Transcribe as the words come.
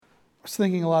was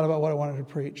thinking a lot about what I wanted to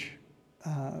preach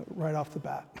right off the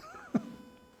bat.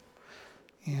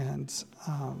 And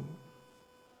I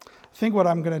think what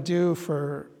I'm going to do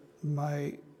for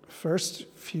my first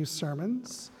few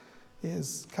sermons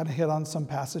is kind of hit on some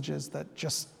passages that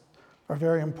just are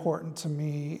very important to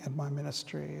me and my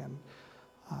ministry, and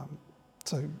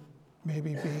to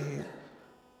maybe be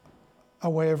a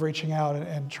way of reaching out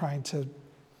and trying to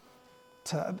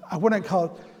I wouldn't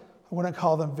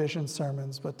call them vision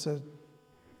sermons, but to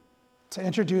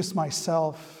introduce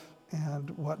myself and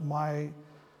what my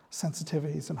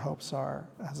sensitivities and hopes are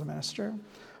as a minister.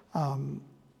 And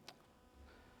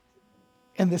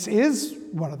this is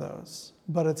one of those,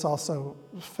 but it's also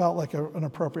felt like an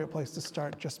appropriate place to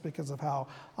start just because of how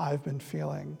I've been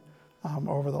feeling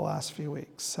over the last few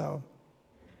weeks. So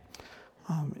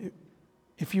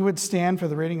if you would stand for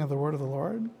the reading of the word of the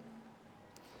Lord,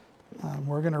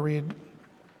 we're going to read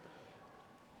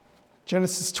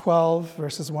Genesis 12,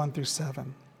 verses 1 through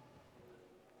 7.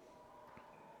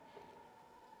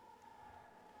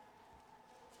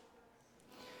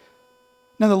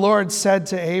 Now the Lord said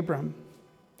to Abram,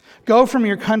 "Go from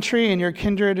your country and your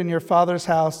kindred and your father's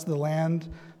house to the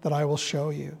land that I will show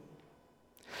you.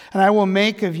 And I will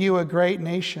make of you a great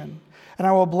nation, and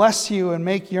I will bless you and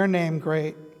make your name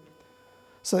great,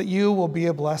 so that you will be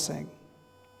a blessing.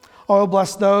 I will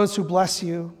bless those who bless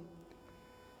you,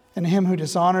 and him who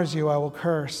dishonors you I will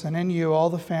curse, and in you all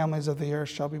the families of the earth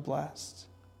shall be blessed."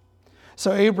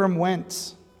 So Abram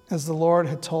went as the Lord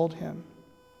had told him,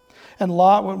 and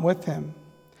Lot went with him.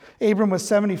 Abram was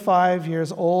 75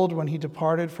 years old when he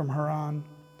departed from Haran.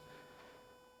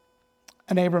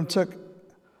 And Abram took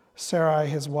Sarai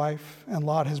his wife, and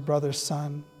Lot his brother's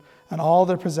son, and all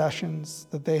their possessions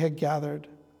that they had gathered,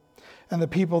 and the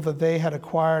people that they had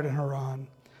acquired in Haran,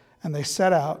 and they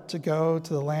set out to go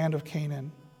to the land of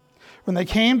Canaan. When they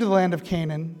came to the land of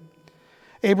Canaan,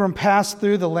 Abram passed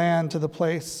through the land to the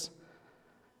place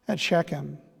at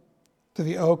Shechem, to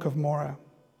the oak of Moreh.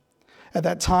 At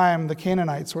that time, the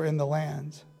Canaanites were in the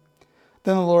land.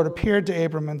 Then the Lord appeared to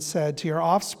Abram and said, "To your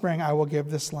offspring I will give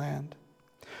this land."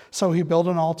 So he built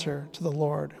an altar to the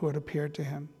Lord who had appeared to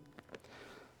him.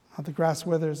 The grass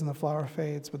withers and the flower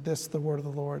fades, but this, the word of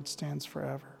the Lord, stands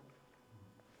forever.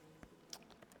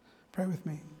 Pray with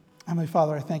me. Heavenly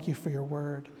Father, I thank you for your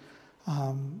word.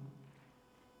 I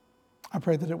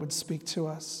pray that it would speak to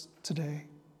us today,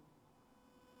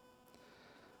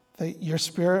 that your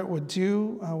Spirit would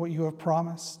do what you have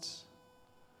promised,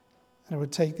 and it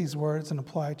would take these words and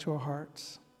apply it to our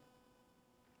hearts.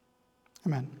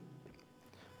 Amen.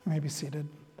 You may be seated.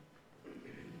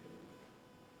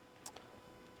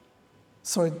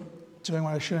 So I'm doing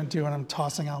what I shouldn't do, and I'm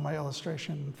tossing out my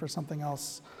illustration for something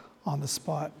else on the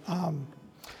spot.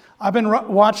 I've been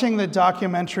watching the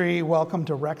documentary Welcome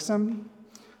to Wrexham.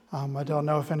 I don't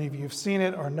know if any of you have seen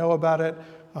it or know about it.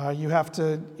 You have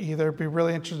to either be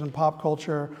really interested in pop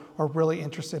culture or really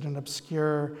interested in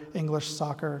obscure English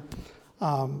soccer.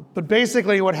 But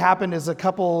basically what happened is a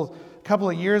couple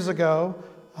of years ago,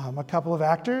 a couple of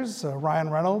actors,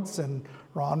 Ryan Reynolds and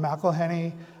Ron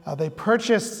McElhenney, they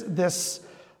purchased this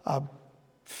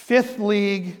fifth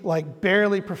league, like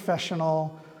barely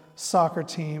professional soccer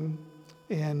team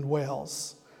in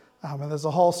Wales. And there's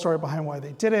a whole story behind why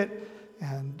they did it.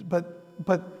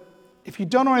 But if you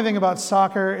don't know anything about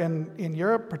soccer in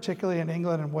Europe, particularly in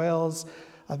England and Wales,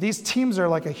 these teams are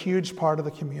like a huge part of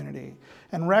the community.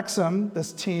 And Wrexham,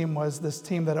 this team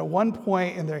that at one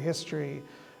point in their history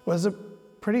was a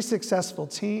pretty successful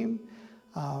team,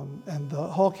 and the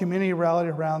whole community rallied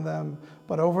around them.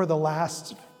 But over the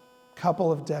last couple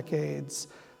of decades,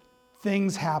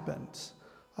 things happened.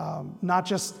 Not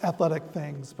just athletic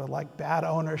things, but like bad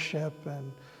ownership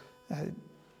and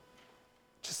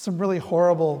just some really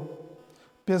horrible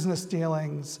business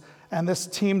dealings. And this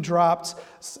team dropped.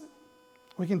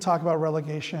 We can talk about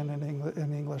relegation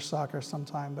in English soccer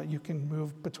sometime, but you can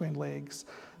move between leagues.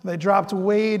 They dropped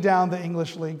way down the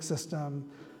English league system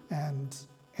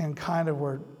and kind of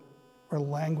were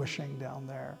languishing down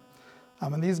there.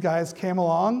 And these guys came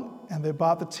along and they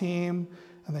bought the team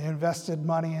and they invested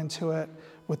money into it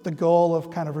with the goal of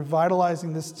kind of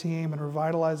revitalizing this team and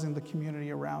revitalizing the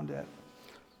community around it.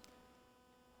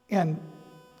 And,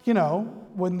 you know,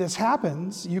 when this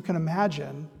happens, you can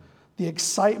imagine the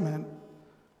excitement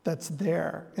that's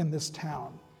there in this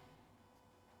town.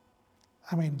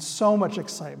 I mean, so much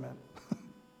excitement.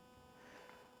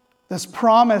 This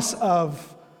promise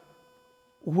of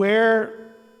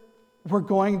where we're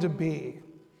going to be,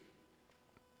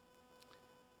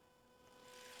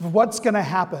 what's going to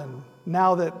happen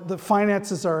now that the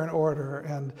finances are in order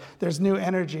and there's new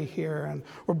energy here and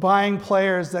we're buying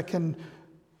players that can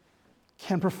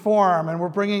can perform, and we're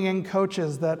bringing in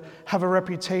coaches that have a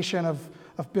reputation of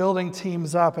building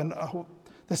teams up, and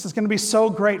this is going to be so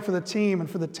great for the team and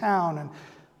for the town, and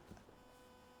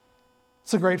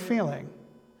it's a great feeling.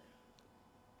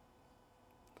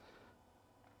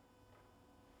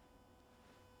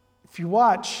 If you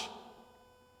watch,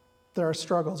 there are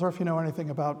struggles, or if you know anything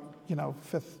about,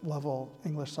 fifth level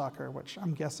English soccer, which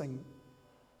I'm guessing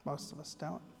most of us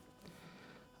don't.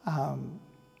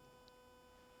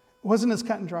 It wasn't as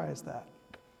cut and dry as that.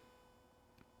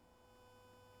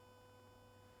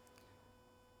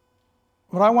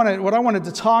 What I wanted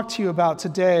to talk to you about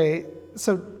today,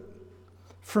 so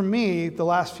for me, the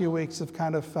last few weeks have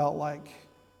kind of felt like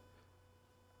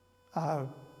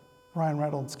Ryan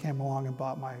Reynolds came along and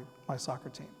bought my soccer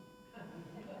team.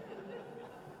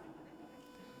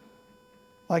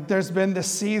 Like there's been this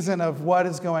season of what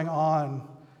is going on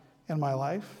in my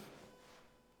life,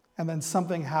 and then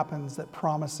something happens that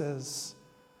promises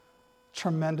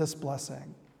tremendous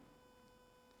blessing.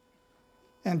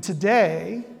 And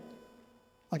today,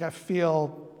 I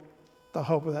feel the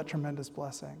hope of that tremendous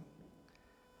blessing.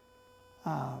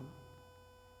 And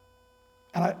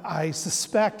I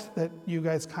suspect that you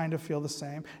guys kind of feel the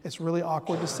same. It's really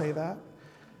awkward to say that.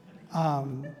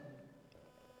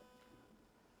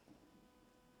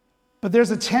 But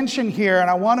there's a tension here, and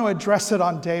I want to address it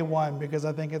on day one because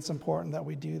I think it's important that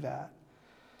we do that.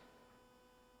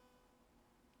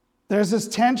 There's this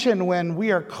tension when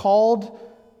we are called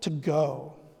to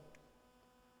go.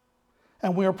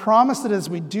 And we are promised that as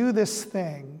we do this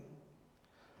thing,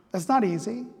 it's not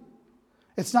easy.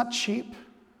 It's not cheap.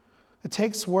 It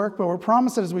takes work, but we're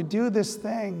promised that as we do this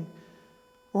thing,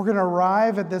 we're going to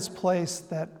arrive at this place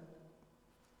that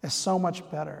is so much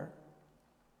better.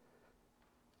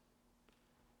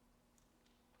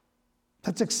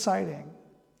 That's exciting.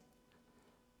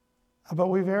 But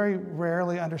we very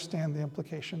rarely understand the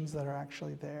implications that are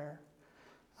actually there.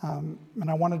 And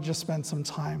I want to just spend some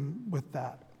time with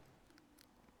that.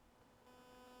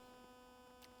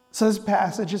 So this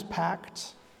passage is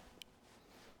packed.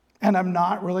 And I'm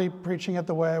not really preaching it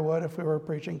the way I would if we were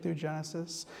preaching through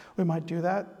Genesis. We might do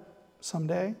that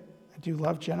someday. I do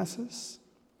love Genesis.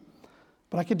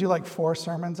 But I could do 4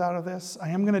 sermons out of this. I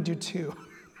am going to do 2.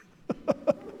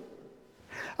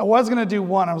 I was going to do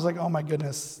 1. I was like, oh my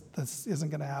goodness, this isn't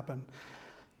going to happen.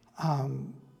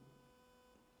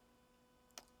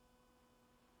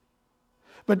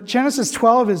 But Genesis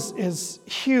 12 is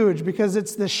huge because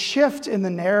it's the shift in the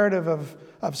narrative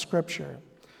of Scripture.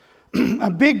 A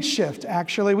big shift,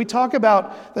 actually. We talk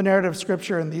about the narrative of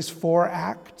Scripture in these 4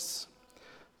 acts.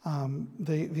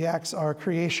 The acts are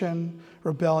creation,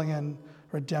 rebellion,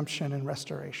 redemption, and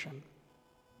restoration.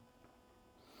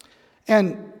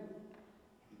 And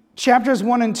chapters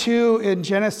 1 and 2 in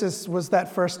Genesis was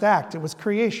that first act. It was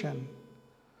creation.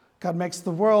 God makes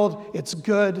the world. It's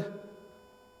good.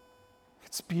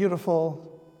 It's beautiful.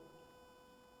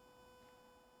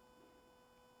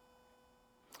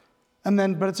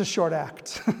 But it's a short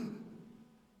act.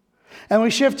 And we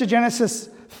shift to Genesis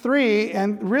 3,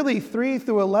 and really 3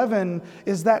 through 11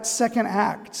 is that second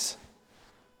act.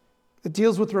 It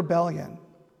deals with rebellion.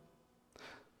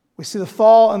 We see the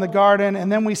fall in the garden,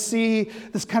 and then we see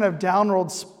this kind of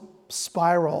downward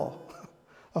spiral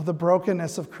of the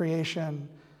brokenness of creation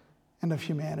and of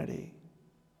humanity.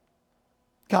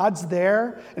 God's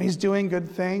there, and he's doing good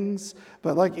things,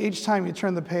 but each time you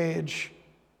turn the page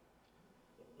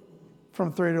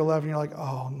from 3 to 11, you're like,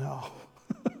 oh no.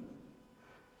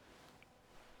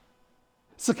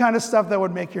 It's the kind of stuff that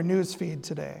would make your news feed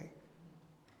today.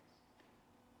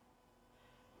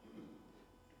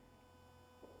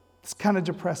 It's kind of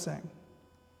depressing.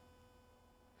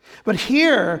 But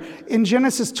here in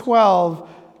Genesis 12,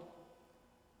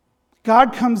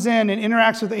 God comes in and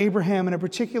interacts with Abraham in a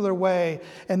particular way,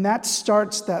 and that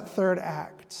starts that third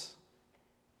act.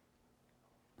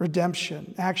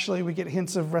 Redemption. Actually, we get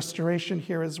hints of restoration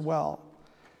here as well.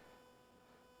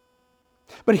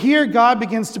 But here, God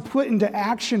begins to put into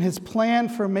action his plan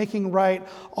for making right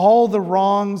all the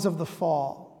wrongs of the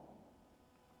fall.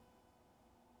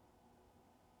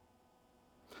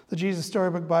 The Jesus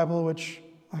Storybook Bible, which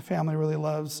my family really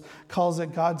loves, calls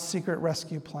it God's secret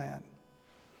rescue plan.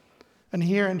 And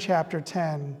here in chapter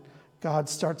 10, God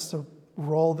starts to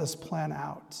roll this plan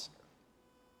out.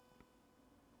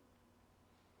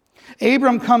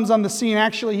 Abram comes on the scene.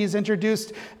 Actually, he's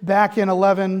introduced back in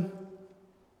 11.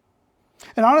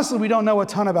 And honestly, we don't know a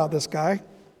ton about this guy.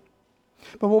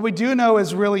 But what we do know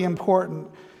is really important.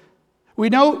 We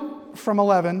know from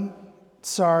 11,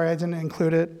 sorry, I didn't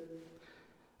include it,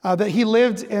 that he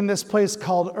lived in this place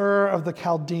called Ur of the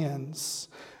Chaldeans,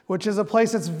 which is a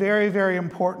place that's very, very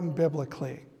important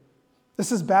biblically.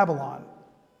 This is Babylon.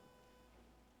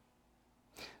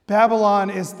 Babylon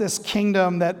is this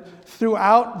kingdom that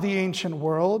throughout the ancient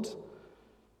world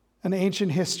and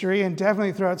ancient history, and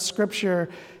definitely throughout Scripture,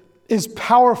 is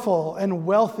powerful and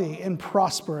wealthy and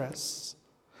prosperous.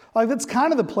 Like, that's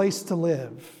kind of the place to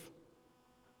live.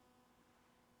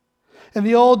 In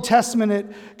the Old Testament, it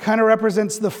kind of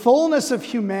represents the fullness of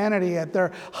humanity at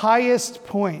their highest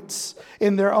points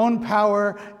in their own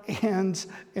power and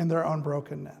in their own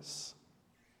brokenness.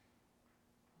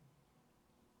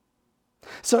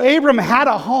 So Abram had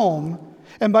a home,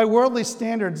 and by worldly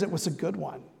standards, it was a good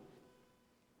one.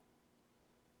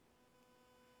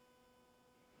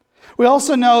 We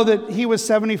also know that he was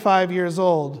 75 years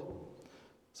old,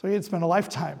 so he had spent a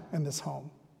lifetime in this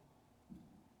home.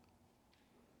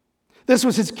 This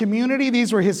was his community.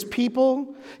 These were his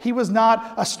people. He was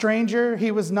not a stranger.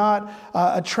 He was not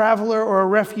a traveler or a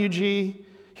refugee.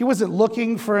 He wasn't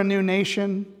looking for a new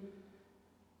nation.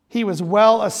 He was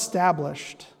well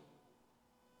established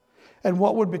and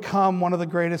what would become one of the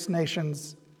greatest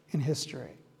nations in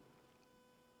history.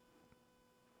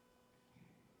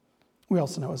 We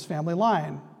also know his family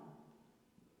line.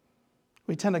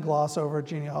 We tend to gloss over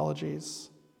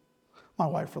genealogies. My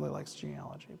wife really likes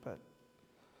genealogy, but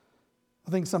I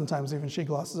think sometimes even she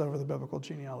glosses over the biblical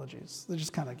genealogies. They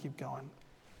just kind of keep going.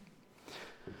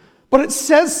 But it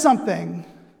says something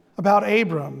about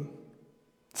Abram.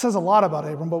 It says a lot about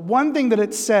Abram, but one thing that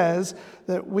it says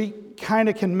that we kind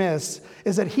of can miss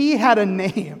is that he had a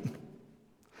name.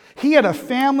 He had a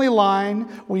family line.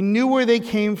 We knew where they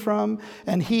came from,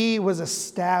 and he was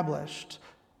established.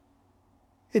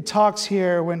 It talks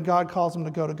here when God calls him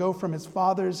to go from his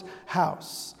father's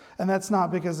house. And that's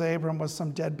not because Abram was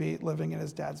some deadbeat living in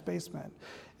his dad's basement.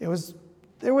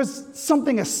 There was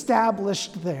something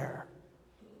established there.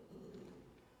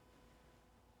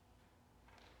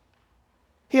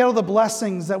 He had all the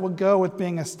blessings that would go with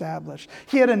being established.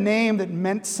 He had a name that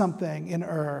meant something in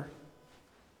Ur.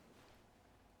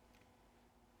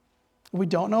 We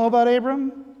don't know about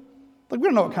Abram. We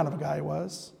don't know what kind of a guy he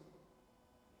was.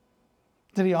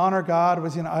 Did he honor God?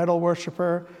 Was he an idol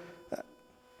worshiper?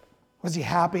 Was he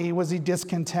happy? Was he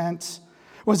discontent?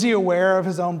 Was he aware of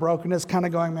his own brokenness, kind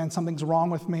of going, man, something's wrong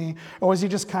with me? Or was he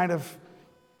just kind of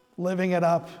living it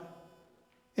up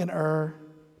in Ur?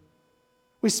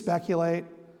 We speculate.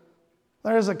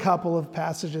 There's a couple of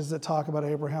passages that talk about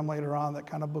Abraham later on that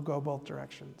kind of will go both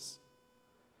directions.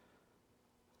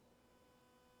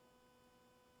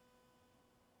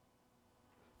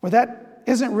 But that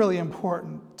isn't really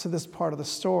important to this part of the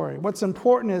story. What's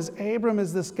important is Abram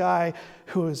is this guy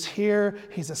who is here,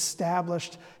 he's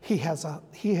established, he has a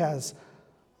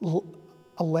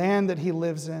land that he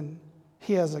lives in,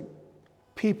 he has a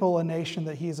people, a nation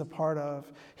that he's a part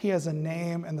of, he has a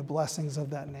name and the blessings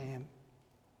of that name.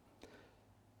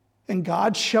 And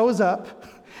God shows up,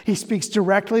 he speaks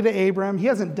directly to Abram. He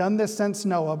hasn't done this since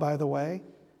Noah, by the way.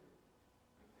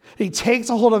 He takes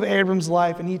a hold of Abram's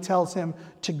life and he tells him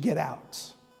to get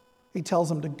out. He tells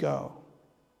him to go.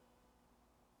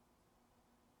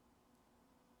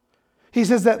 He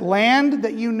says that land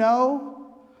that you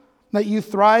know, that you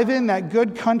thrive in, that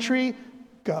good country,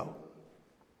 go.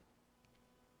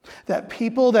 That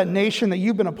people, that nation that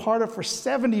you've been a part of for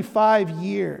 75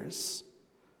 years,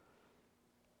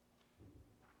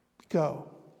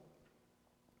 go.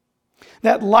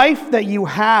 That life that you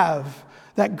have,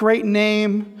 that great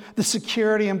name, the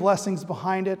security and blessings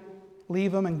behind it,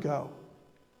 leave them and go.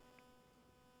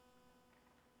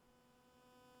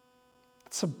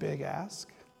 It's a big ask.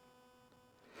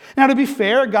 Now, to be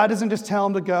fair, God doesn't just tell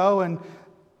him to go and,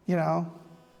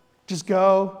 just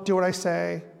go, do what I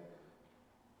say.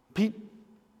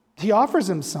 He offers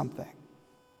him something.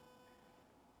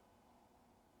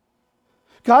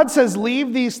 God says,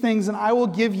 leave these things and I will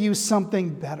give you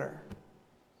something better.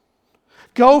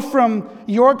 Go from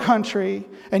your country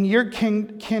and your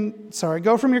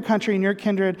go from your country and your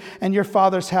kindred and your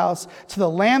father's house to the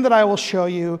land that I will show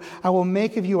you. I will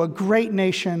make of you a great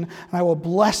nation, and I will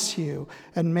bless you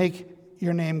and make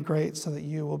your name great so that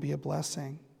you will be a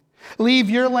blessing. Leave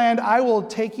your land, I will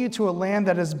take you to a land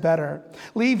that is better.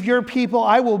 Leave your people,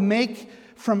 I will make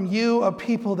from you a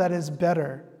people that is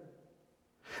better.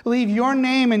 Leave your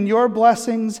name and your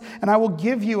blessings, and I will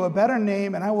give you a better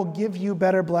name, and I will give you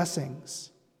better blessings.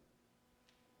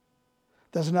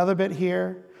 There's another bit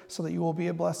here so that you will be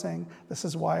a blessing. This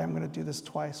is why I'm going to do this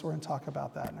twice. We're going to talk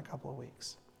about that in a couple of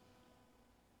weeks.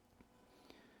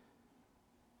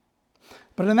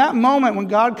 But in that moment, when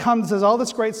God comes and says, all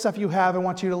this great stuff you have, I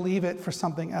want you to leave it for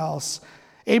something else,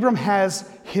 Abram has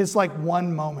his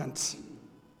one moment.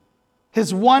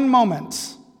 His one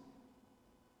moment,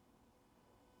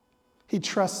 he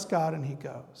trusts God and he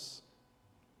goes.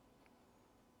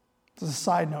 There's a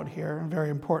side note here, a very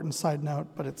important side note,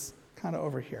 but it's kind of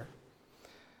over here.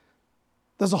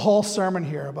 There's a whole sermon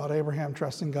here about Abraham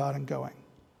trusting God and going,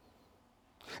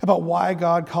 about why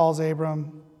God calls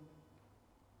Abram,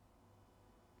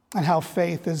 and how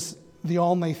faith is the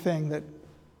only thing that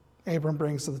Abram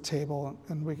brings to the table,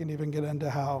 and we can even get into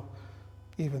how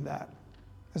even that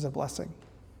is a blessing.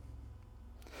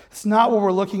 It's not what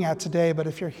we're looking at today, but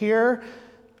if you're here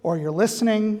or you're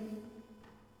listening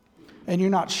and you're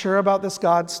not sure about this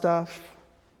God stuff,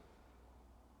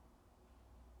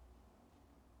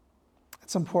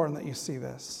 it's important that you see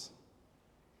this.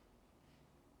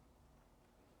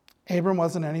 Abram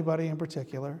wasn't anybody in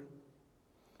particular.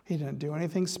 He didn't do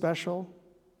anything special.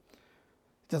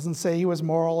 It doesn't say he was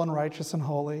moral and righteous and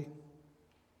holy.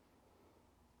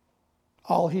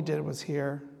 All he did was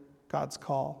hear God's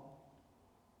call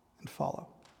and follow.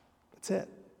 That's it.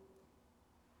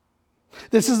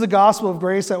 This is the gospel of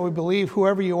grace that we believe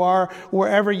whoever you are,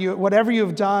 whatever you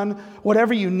have done,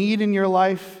 whatever you need in your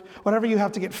life, whatever you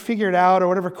have to get figured out, or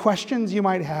whatever questions you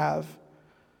might have,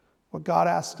 what God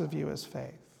asks of you is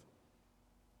faith.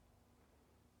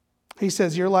 He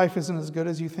says, your life isn't as good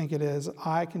as you think it is.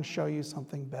 I can show you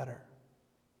something better.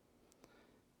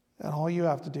 And all you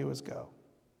have to do is go.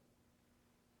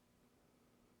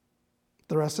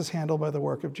 The rest is handled by the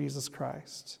work of Jesus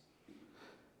Christ.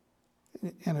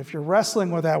 And if you're wrestling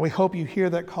with that, we hope you hear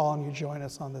that call and you join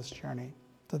us on this journey.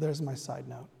 So there's my side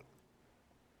note.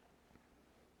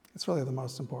 It's really the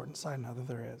most important side note that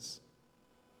there is.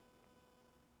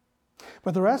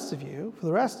 But the rest of you, for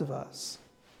the rest of us,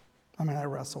 I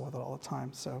wrestle with it all the time,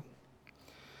 so.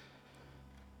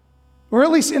 We're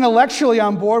at least intellectually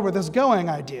on board with this going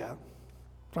idea,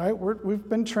 right? We've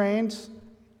been trained.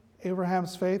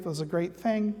 Abraham's faith was a great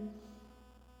thing.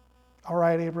 All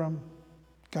right, Abram,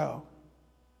 go.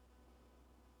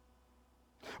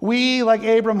 We, like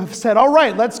Abram, have said, all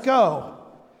right, let's go.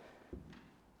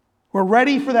 We're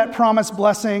ready for that promised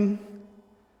blessing.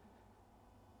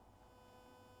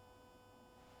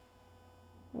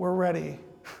 We're ready.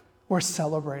 We're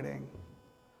celebrating.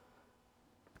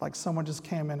 Like someone just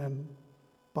came in and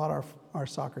bought our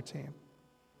soccer team.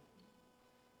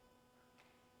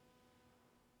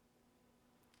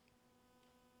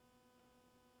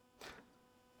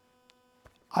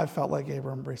 I felt like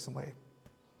Abram recently,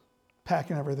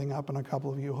 packing everything up in a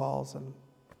couple of U-Hauls and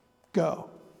go.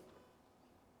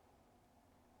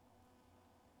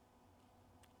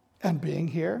 And being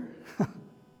here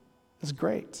is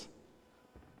great.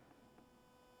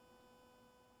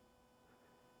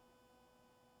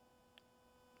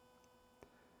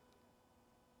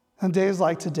 On days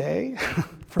like today,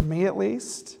 for me at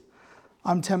least,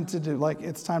 I'm tempted to,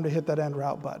 it's time to hit that end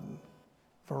route button.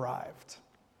 I've arrived.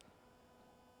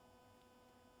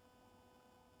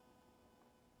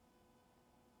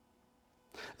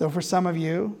 Though for some of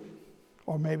you,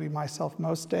 or maybe myself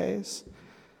most days,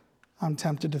 I'm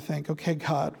tempted to think, okay,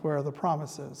 God, where are the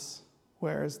promises?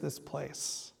 Where is this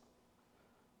place?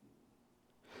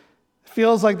 It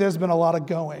feels like there's been a lot of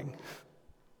going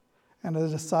and a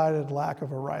decided lack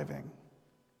of arriving.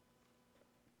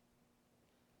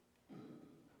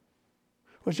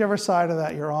 Whichever side of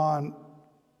that you're on,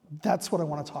 that's what I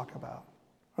want to talk about,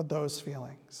 are those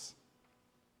feelings.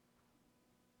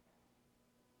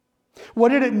 What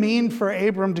did it mean for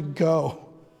Abram to go?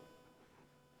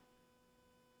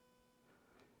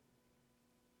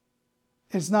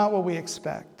 It's not what we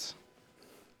expect.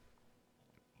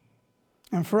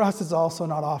 And for us, it's also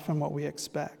not often what we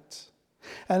expect.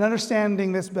 And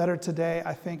understanding this better today,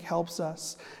 I think, helps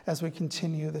us as we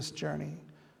continue this journey.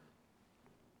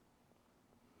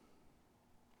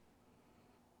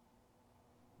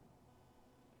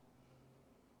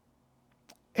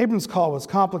 Abram's call was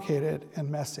complicated and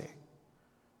messy.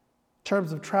 In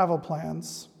terms of travel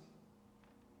plans,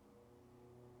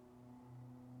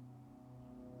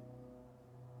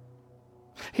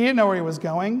 he didn't know where he was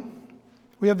going.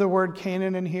 We have the word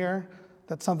Canaan in here.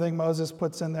 That's something Moses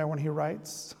puts in there when he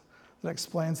writes that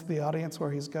explains to the audience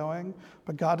where he's going.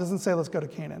 But God doesn't say, let's go to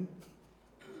Canaan.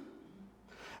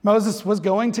 Moses was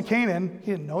going to Canaan.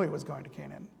 He didn't know he was going to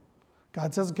Canaan.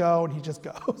 God says go, and he just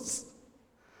goes.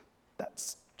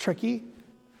 That's tricky.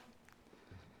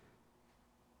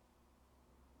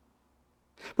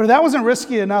 But if that wasn't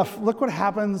risky enough, look what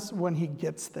happens when he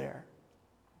gets there.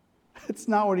 It's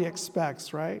not what he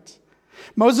expects, right?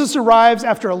 Moses arrives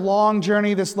after a long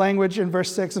journey. This language in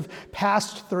verse 6 of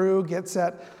passed through gets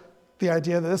at the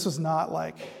idea that this was not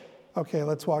like, okay,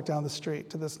 let's walk down the street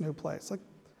to this new place. Like,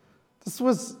 this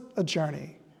was a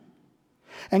journey.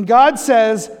 And God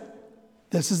says,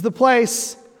 this is the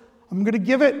place. I'm going to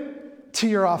give it to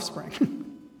your offspring.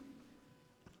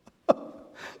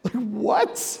 Like,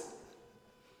 what?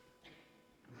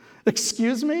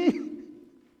 Excuse me?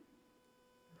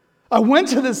 I went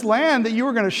to this land that you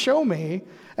were going to show me,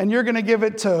 and you're going to give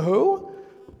it to who?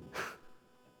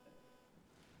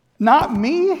 Not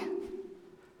me?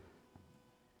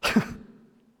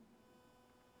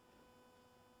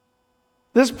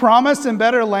 This promised and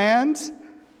better land,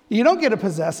 you don't get to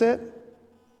possess it.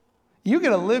 You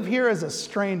get to live here as a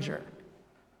stranger.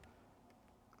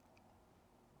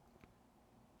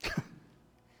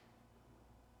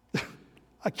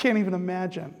 I can't even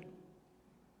imagine.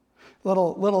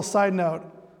 Little side note,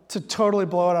 to totally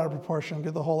blow it out of proportion,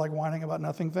 get the whole like whining about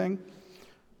nothing thing.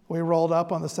 We rolled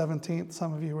up on the 17th.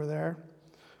 Some of you were there.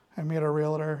 I met a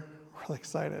realtor, really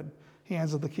excited. He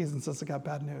hands us the keys and says, I got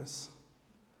bad news.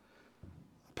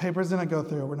 Papers didn't go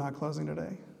through. We're not closing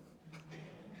today.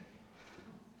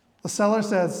 The seller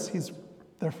says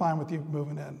they're fine with you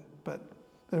moving in, but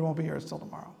they won't be yours till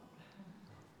tomorrow.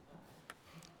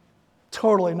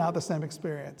 Totally not the same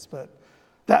experience, but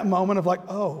that moment of like,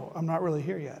 oh, I'm not really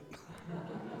here yet.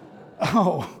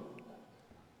 Oh.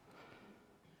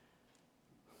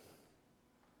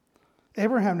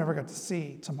 Abraham never got to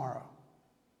see tomorrow.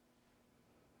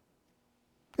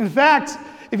 In fact,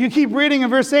 if you keep reading in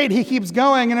verse 8, he keeps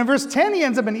going, and in verse 10, he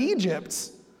ends up in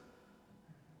Egypt.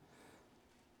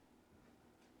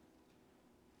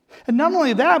 And not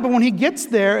only that, but when he gets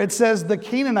there, it says the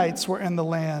Canaanites were in the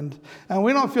land. And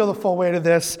we don't feel the full weight of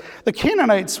this. The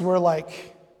Canaanites were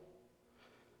like,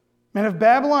 man, if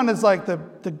Babylon is like the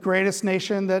greatest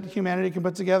nation that humanity can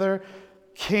put together,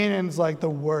 Canaan's like the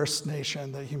worst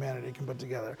nation that humanity can put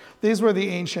together. These were the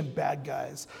ancient bad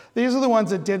guys. These are the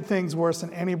ones that did things worse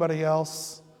than anybody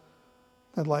else.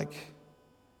 That like,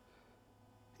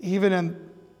 even in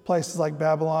places like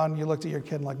Babylon, you looked at your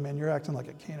kid and like, man, you're acting like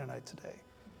a Canaanite today.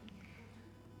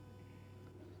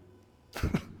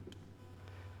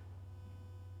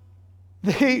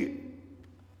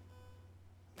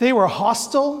 They were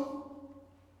hostile.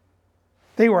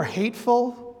 They were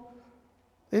hateful.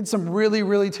 They did some really,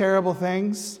 really terrible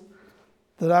things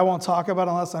that I won't talk about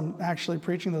unless I'm actually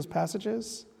preaching those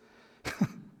passages.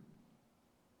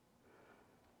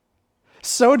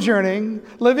 Sojourning,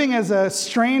 living as a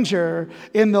stranger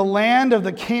in the land of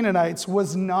the Canaanites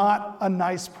was not a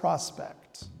nice prospect.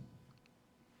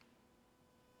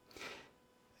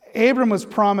 Abram was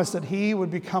promised that he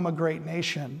would become a great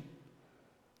nation.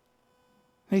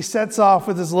 He sets off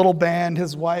with his little band,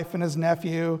 his wife and his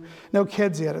nephew. No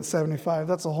kids yet at 75.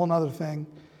 That's a whole other thing.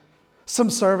 Some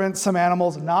servants, some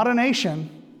animals, not a nation.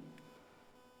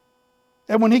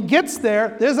 And when he gets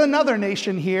there, there's another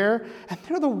nation here, and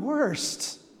they're the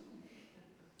worst.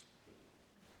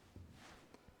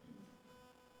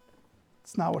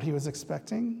 It's not what he was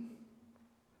expecting.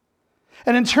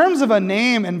 And in terms of a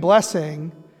name and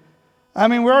blessing, I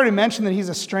mean, we already mentioned that he's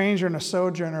a stranger and a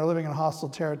sojourner living in hostile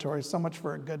territory. So much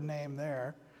for a good name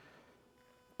there.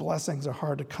 Blessings are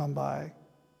hard to come by.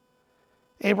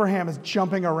 Abraham is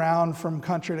jumping around from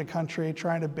country to country,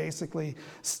 trying to basically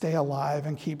stay alive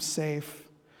and keep safe.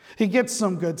 He gets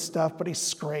some good stuff, but he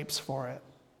scrapes for it.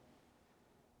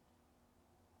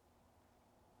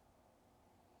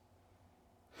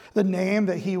 The name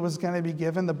that he was going to be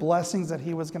given, the blessings that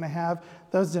he was going to have,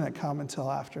 those didn't come until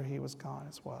after he was gone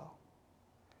as well.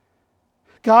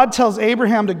 God tells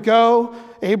Abraham to go,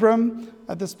 Abram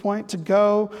at this point, to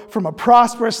go from a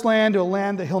prosperous land to a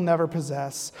land that he'll never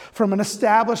possess, from an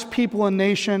established people and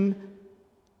nation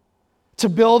to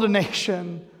build a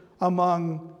nation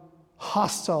among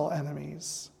hostile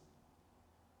enemies.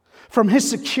 From his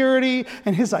security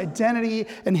and his identity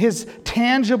and his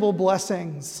tangible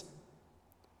blessings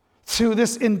to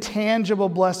this intangible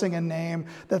blessing and name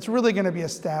that's really going to be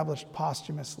established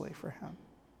posthumously for him.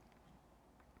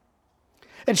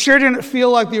 It sure didn't feel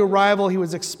like the arrival he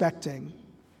was expecting.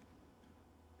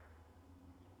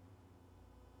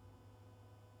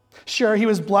 Sure, he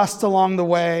was blessed along the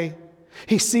way.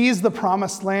 He sees the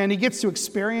promised land. He gets to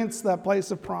experience that place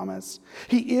of promise.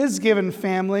 He is given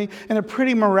family in a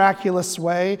pretty miraculous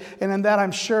way, and in that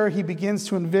I'm sure he begins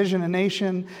to envision a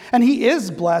nation. And he is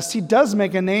blessed. He does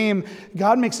make a name.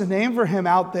 God makes a name for him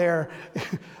out there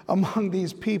among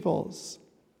these peoples.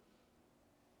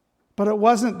 But it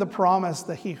wasn't the promise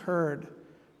that he heard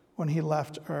when he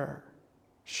left Ur.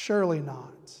 Surely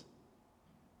not.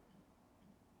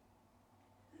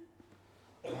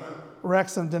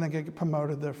 Wrexham didn't get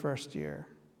promoted their first year.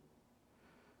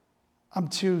 I'm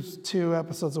two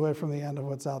episodes away from the end of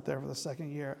what's out there for the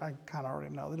second year. I kind of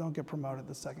already know. They don't get promoted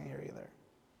the second year either.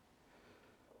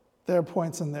 There are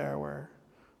points in there where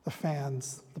the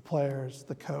fans, the players,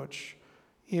 the coach,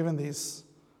 even these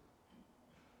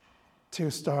 2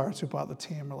 stars who bought the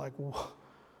team are like,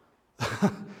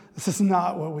 this is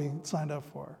not what we signed up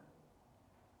for.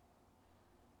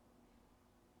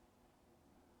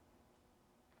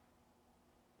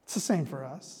 It's the same for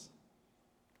us.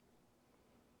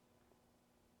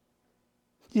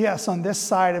 Yes, on this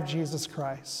side of Jesus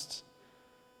Christ,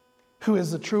 who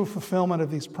is the true fulfillment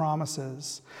of these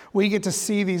promises, we get to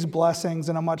see these blessings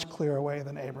in a much clearer way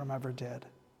than Abram ever did.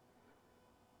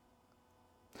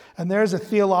 And there's a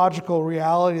theological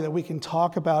reality that we can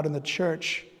talk about in the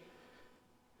church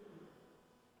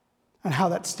and how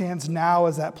that stands now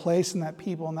as that place and that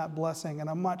people and that blessing in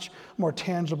a much more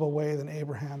tangible way than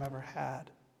Abraham ever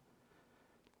had.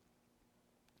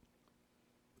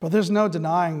 But there's no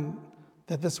denying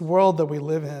that this world that we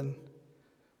live in,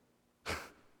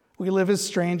 we live as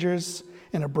strangers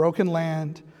in a broken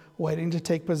land, waiting to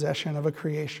take possession of a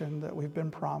creation that we've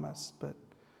been promised. But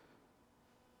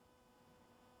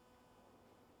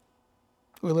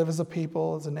we live as a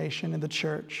people, as a nation in the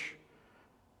church,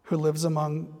 who lives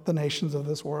among the nations of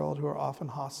this world who are often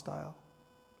hostile.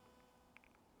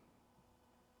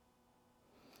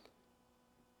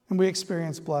 And we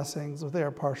experience blessings, but they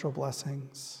are partial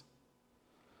blessings.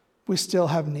 We still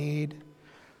have need.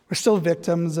 We're still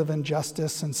victims of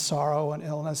injustice and sorrow and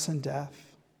illness and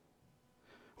death.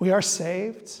 We are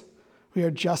saved. We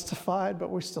are justified, but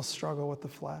we still struggle with the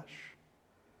flesh.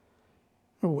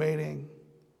 We're waiting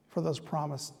for those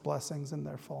promised blessings in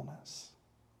their fullness.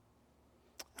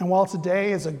 And while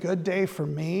today is a good day for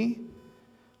me,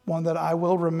 one that I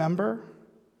will remember,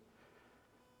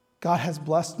 God has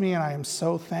blessed me, and I am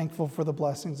so thankful for the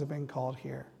blessings of being called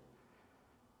here.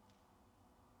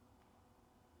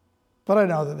 But I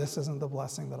know that this isn't the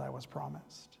blessing that I was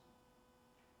promised.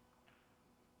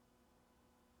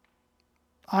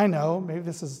 I know, maybe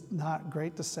this is not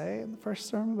great to say in the first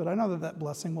sermon, but I know that that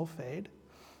blessing will fade.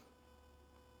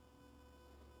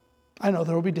 I know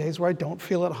there will be days where I don't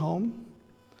feel at home,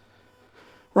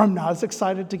 where I'm not as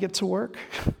excited to get to work,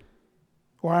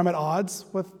 where I'm at odds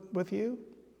with you,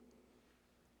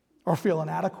 or feel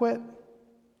inadequate,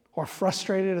 or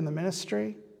frustrated in the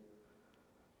ministry.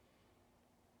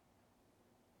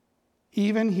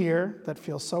 Even here, that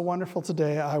feels so wonderful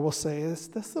today, I will say, is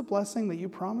this the blessing that you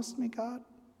promised me, God?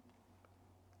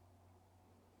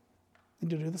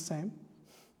 Need to do the same.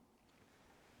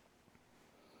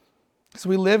 Because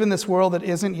we live in this world that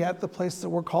isn't yet the place that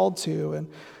we're called to,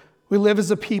 and we live as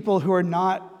a people who are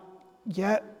not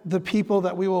yet the people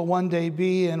that we will one day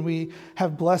be, and we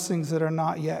have blessings that are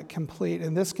not yet complete.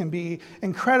 And this can be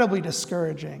incredibly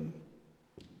discouraging.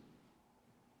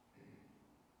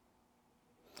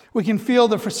 We can feel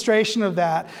the frustration of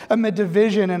that amid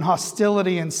division and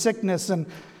hostility and sickness and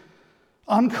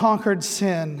unconquered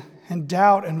sin and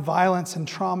doubt and violence and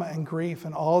trauma and grief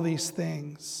and all these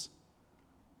things.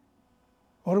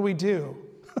 What do we do?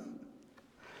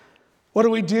 What do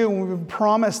we do when we've been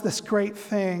promised this great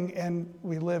thing and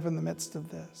we live in the midst of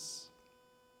this?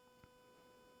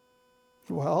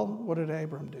 Well, what did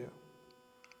Abram do?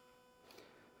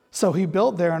 So he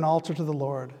built there an altar to the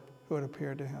Lord who had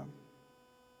appeared to him.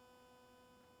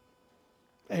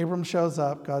 Abram shows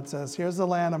up. God says, here's the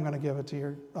land. I'm going to give it to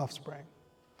your offspring.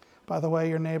 By the way,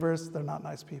 your neighbors, they're not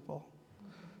nice people.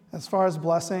 As far as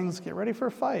blessings, get ready for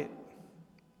a fight.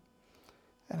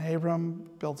 And Abram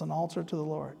built an altar to the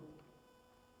Lord.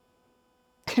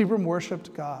 Abram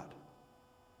worshiped God.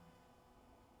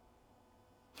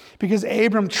 Because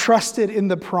Abram trusted in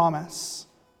the promise.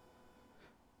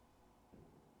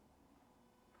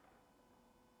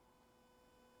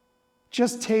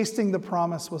 Just tasting the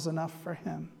promise was enough for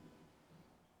him.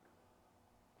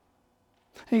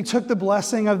 And he took the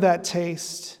blessing of that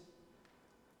taste,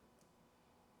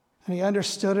 and he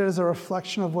understood it as a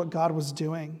reflection of what God was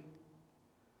doing,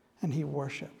 and he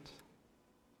worshiped.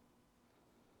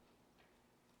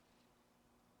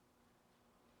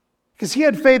 Because he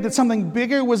had faith that something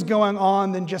bigger was going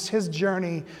on than just his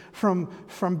journey from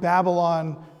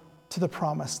Babylon to the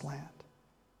promised land.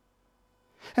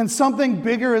 And something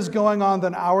bigger is going on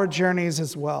than our journeys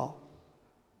as well.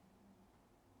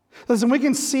 Listen, we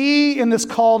can see in this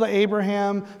call to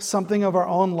Abraham something of our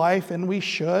own life, and we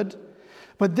should.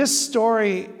 But this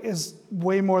story is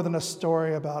way more than a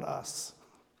story about us.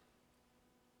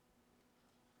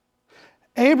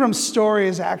 Abram's story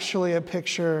is actually a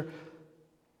picture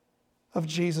of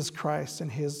Jesus Christ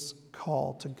and his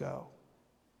call to go.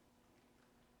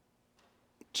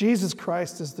 Jesus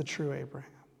Christ is the true Abraham.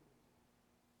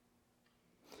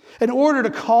 In order to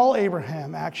call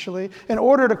Abraham, actually, in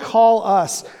order to call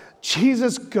us,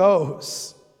 Jesus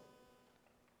goes.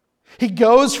 He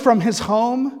goes from his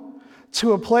home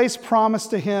to a place promised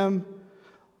to him,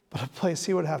 but a place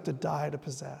he would have to die to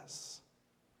possess.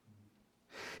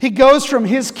 He goes from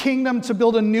his kingdom to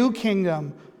build a new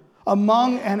kingdom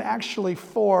among and actually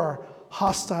for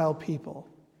hostile people.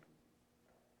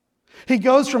 He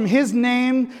goes from his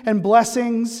name and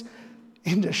blessings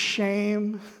into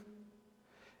shame,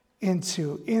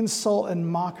 into insult and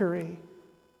mockery,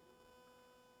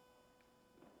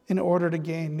 in order to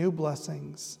gain new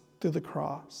blessings through the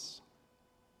cross.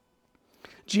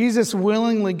 Jesus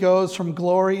willingly goes from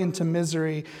glory into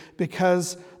misery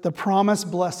because the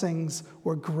promised blessings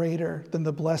were greater than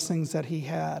the blessings that he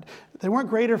had. They weren't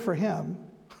greater for him,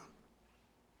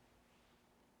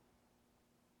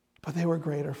 but they were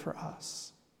greater for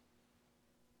us.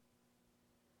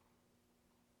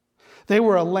 They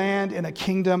were a land and a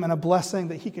kingdom and a blessing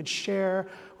that he could share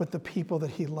with the people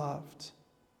that he loved.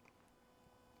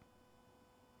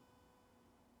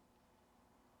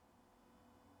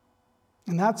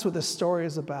 And that's what this story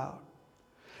is about.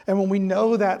 And when we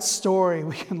know that story,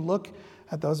 we can look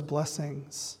at those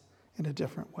blessings in a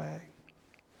different way.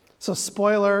 So,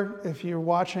 spoiler, if you're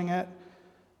watching it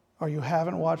or you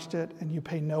haven't watched it and you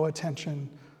pay no attention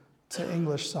to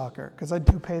English soccer, because I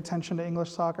do pay attention to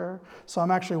English soccer, so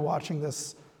I'm actually watching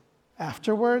this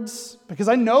afterwards because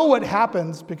I know what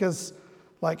happens, because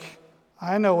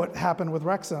I know what happened with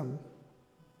Wrexham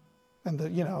and the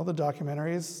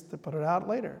documentaries that put it out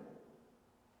later.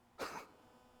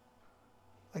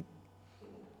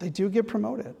 They do get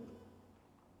promoted.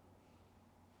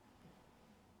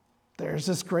 There's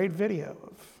this great video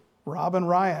of Rob and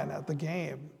Ryan at the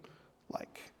game,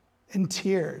 in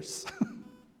tears.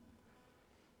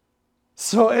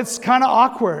 So it's kind of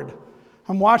awkward.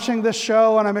 I'm watching this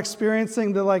show and I'm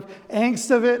experiencing the angst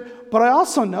of it, but I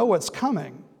also know what's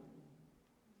coming.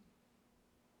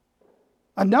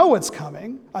 I know what's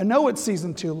coming. I know what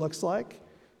season 2 looks like.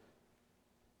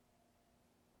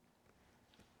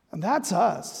 And that's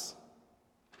us.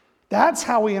 That's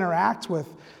how we interact with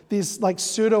these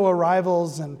pseudo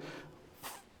arrivals and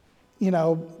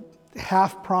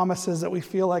half promises that we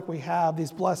feel like we have,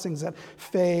 these blessings that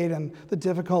fade and the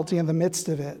difficulty in the midst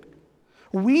of it.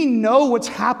 We know what's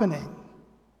happening.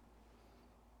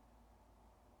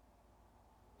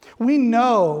 We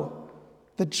know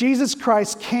that Jesus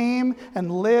Christ came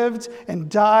and lived and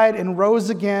died and rose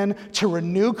again to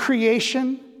renew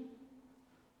creation,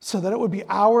 so that it would be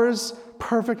ours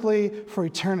perfectly for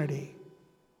eternity.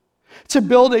 To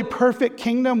build a perfect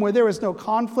kingdom where there is no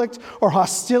conflict or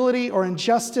hostility or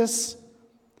injustice.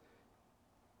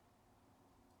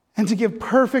 And to give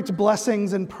perfect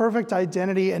blessings and perfect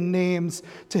identity and names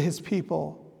to his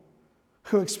people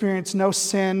who experience no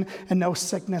sin and no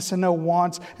sickness and no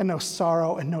want and no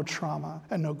sorrow and no trauma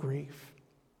and no grief.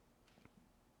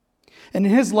 And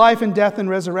in his life and death and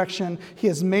resurrection, he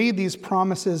has made these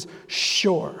promises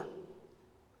sure.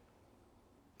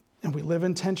 And we live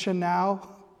in tension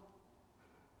now,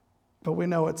 but we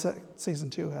know what season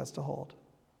 2 has to hold.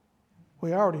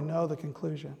 We already know the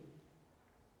conclusion.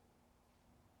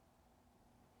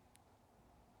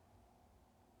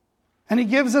 And he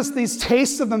gives us these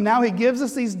tastes of them now. He gives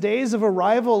us these days of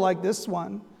arrival like this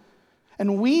one.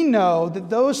 And we know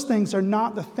that those things are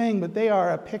not the thing, but they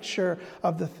are a picture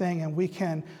of the thing, and we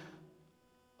can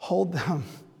hold them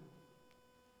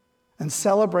and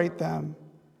celebrate them,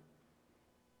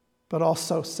 but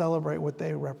also celebrate what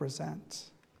they represent.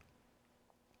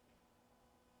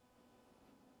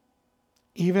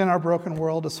 Even our broken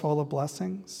world is full of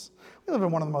blessings. We live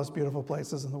in one of the most beautiful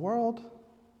places in the world.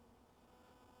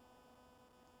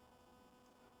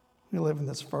 We live in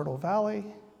this fertile valley.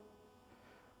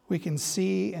 We can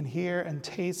see and hear and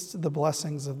taste the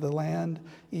blessings of the land,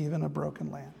 even a broken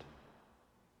land.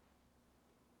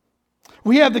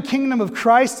 We have the kingdom of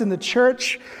Christ in the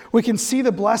church. We can see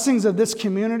the blessings of this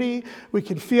community. We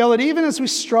can feel it even as we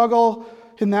struggle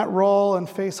in that role and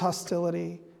face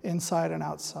hostility inside and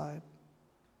outside.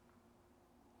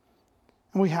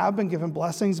 And we have been given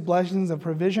blessings of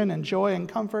provision and joy and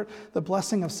comfort, the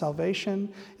blessing of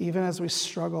salvation, even as we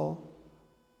struggle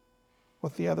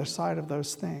with the other side of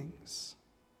those things.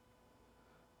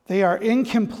 They are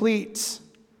incomplete,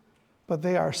 but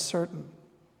they are certain.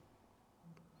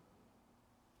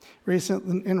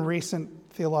 In recent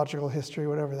theological history,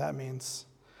 whatever that means,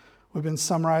 we've been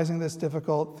summarizing this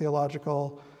difficult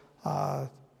theological,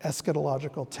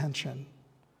 eschatological tension,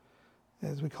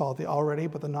 as we call it, the already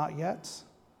but the not yet.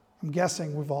 I'm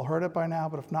guessing we've all heard it by now,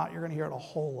 but if not, you're going to hear it a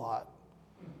whole lot.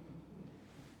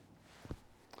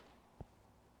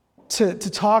 To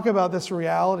talk about this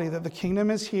reality that the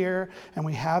kingdom is here and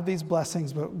we have these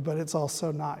blessings, but it's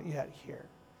also not yet here.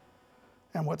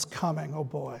 and what's coming, oh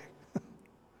boy,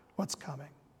 what's coming.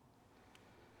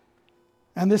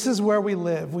 And this is where we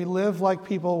live. We live like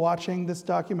people watching this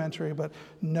documentary, but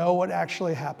know what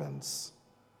actually happens.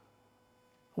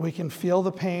 We can feel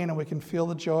the pain, and we can feel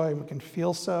the joy, and we can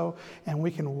feel so, and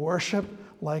we can worship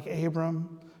like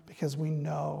Abram because we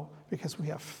know, because we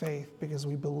have faith, because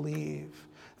we believe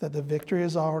that the victory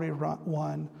is already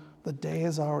won, the day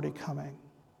is already coming.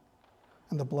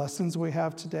 And the blessings we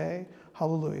have today,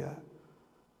 hallelujah,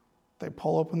 they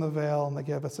pull open the veil and they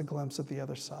give us a glimpse at the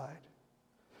other side.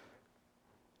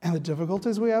 And the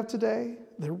difficulties we have today,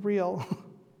 they're real.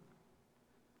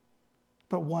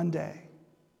 But one day,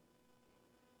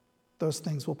 those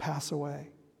things will pass away.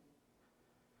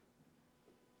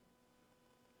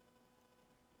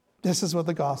 This is what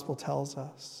the gospel tells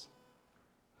us.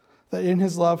 That in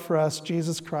his love for us,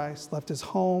 Jesus Christ left his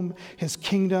home, his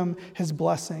kingdom, his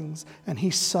blessings, and he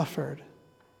suffered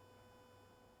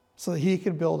so that he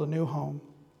could build a new home,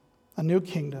 a new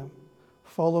kingdom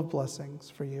full of blessings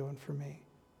for you and for me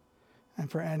and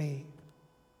for any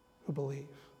who believe.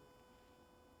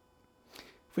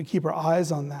 If we keep our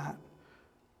eyes on that,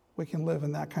 we can live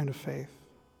in that kind of faith.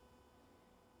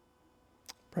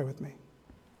 Pray with me.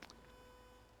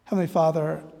 Heavenly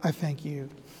Father, I thank you.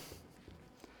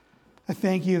 I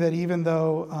thank you that even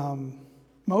though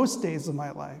most days of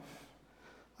my life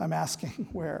I'm asking,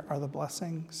 where are the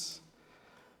blessings?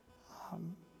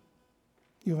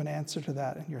 You have an answer to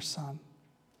that in your Son.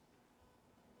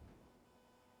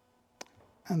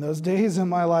 And those days in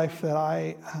my life that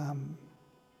I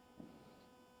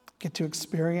get to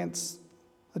experience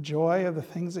the joy of the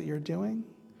things that you're doing,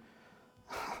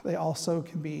 they also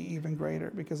can be even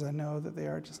greater because I know that they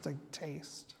are just a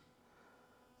taste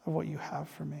of what you have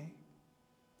for me.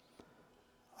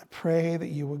 I pray that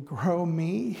you would grow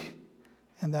me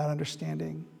in that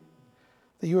understanding,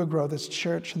 that you would grow this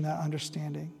church in that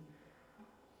understanding,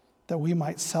 that we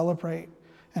might celebrate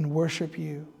and worship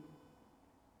you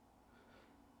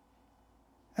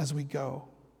as we go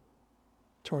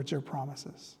towards your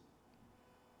promises.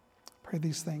 Pray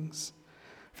these things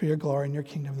for your glory and your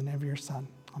kingdom in the name of your Son.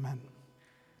 Amen.